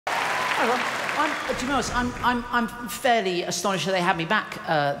To be honest, I'm fairly astonished that they had me back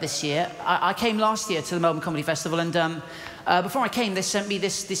this year. I came last year to the Melbourne Comedy Festival, and before I came, they sent me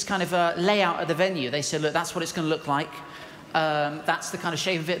this kind of layout of the venue. They said, look, that's what it's going to look like. That's the kind of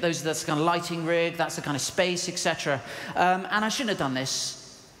shape of it. That's the kind of lighting rig. That's the kind of space, etc. And I shouldn't have done this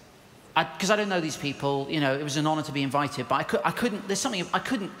because I don't know these people. You know, it was an honour to be invited, but I couldn't. There's something I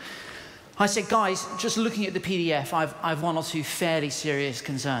couldn't. I said, guys, just looking at the PDF, I've one or two fairly serious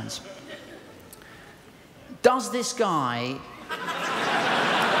concerns. Does this guy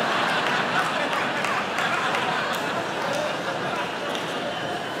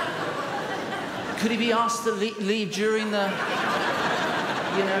could he be asked to leave during the,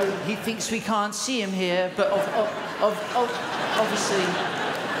 you know, he thinks we can't see him here, but obviously,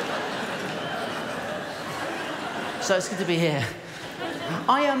 so it's good to be here.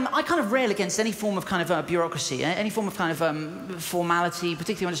 I kind of rail against any form of kind of bureaucracy, any form of kind of formality,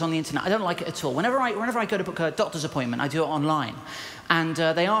 particularly when it's on the internet. I don't like it at all. Whenever I go to book a doctor's appointment, I do it online. And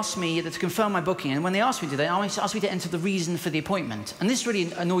they ask me to confirm my booking, and when they ask me to, they ask me to enter the reason for the appointment. And this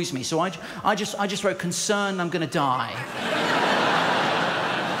really annoys me, so I just wrote, concerned I'm going to die.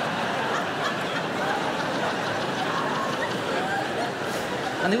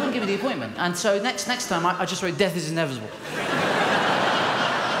 And they wouldn't give me the appointment. And so next time, I just wrote, death is inevitable.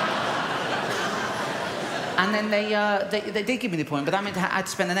 And then they did give me the appointment, but that meant I had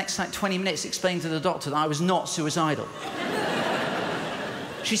to spend the next like 20 minutes explaining to the doctor that I was not suicidal.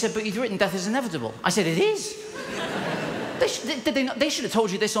 She said, but you've written death is inevitable. I said, it is. They should have told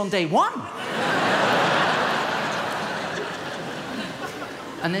you this on day one.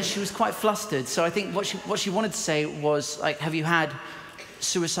 And then she was quite flustered, so I think what she wanted to say was, like, have you had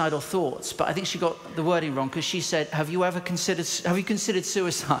suicidal thoughts? But I think she got the wording wrong, because she said, have you considered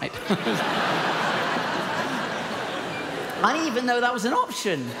suicide? I didn't even know that was an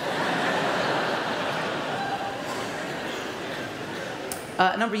option.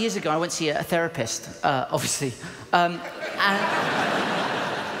 A number of years ago, I went to see a therapist, obviously. Thanks,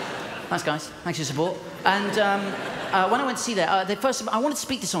 guys. Thanks for your support. And when I went to see that, I wanted to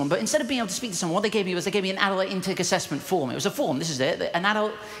speak to someone, but instead of being able to speak to someone, what they gave me an adult intake assessment form. It was a form, this is it, an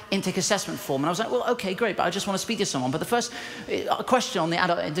adult intake assessment form. And I was like, well, okay, great, but I just want to speak to someone. But the first question on the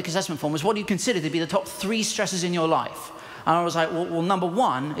adult intake assessment form was, what do you consider to be the top 3 stresses in your life? And I was like, well, number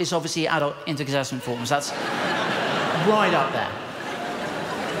 1 is obviously adult intake assessment forms. That's right up there.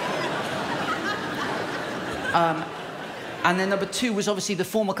 And then number 2 was obviously the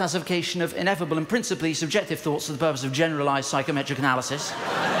formal classification of ineffable and principally subjective thoughts for the purpose of generalized psychometric analysis.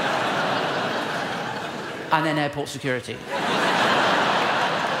 And then airport security.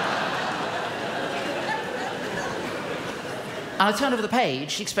 And I turned over the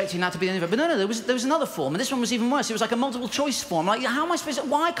page, expecting that to be the end of it. But no, there was another form, and this one was even worse. It was like a multiple choice form. Like, how am I supposed to,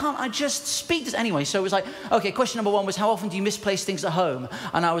 why can't I just speak this? Anyway, so it was like, okay, question number 1 was, how often do you misplace things at home?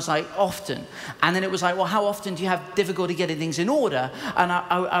 And I was like, often. And then it was like, well, how often do you have difficulty getting things in order? And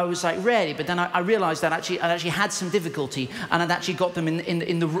I was like, rarely. But then I realized that I actually had some difficulty, and I'd actually got them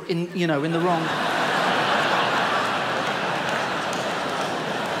in the wrong...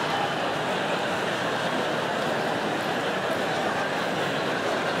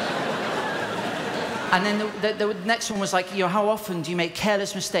 And then the next one was like, you know, how often do you make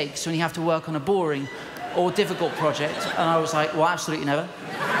careless mistakes when you have to work on a boring or difficult project? And I was like, well, absolutely never.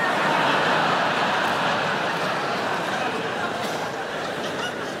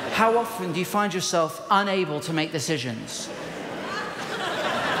 How often do you find yourself unable to make decisions?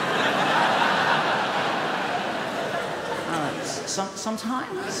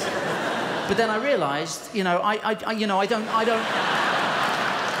 Sometimes. But then I realized, you know, I don't.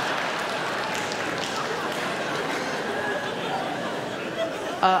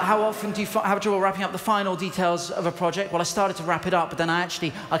 How often do you have trouble wrapping up the final details of a project? Well, I started to wrap it up, but then I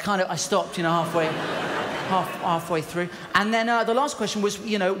stopped, you know, halfway through. And then the last question was,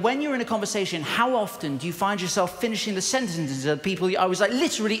 you know, when you're in a conversation, how often do you find yourself finishing the sentences of people? I was like,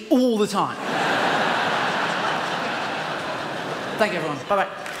 literally all the time. Thank you, everyone. Bye-bye.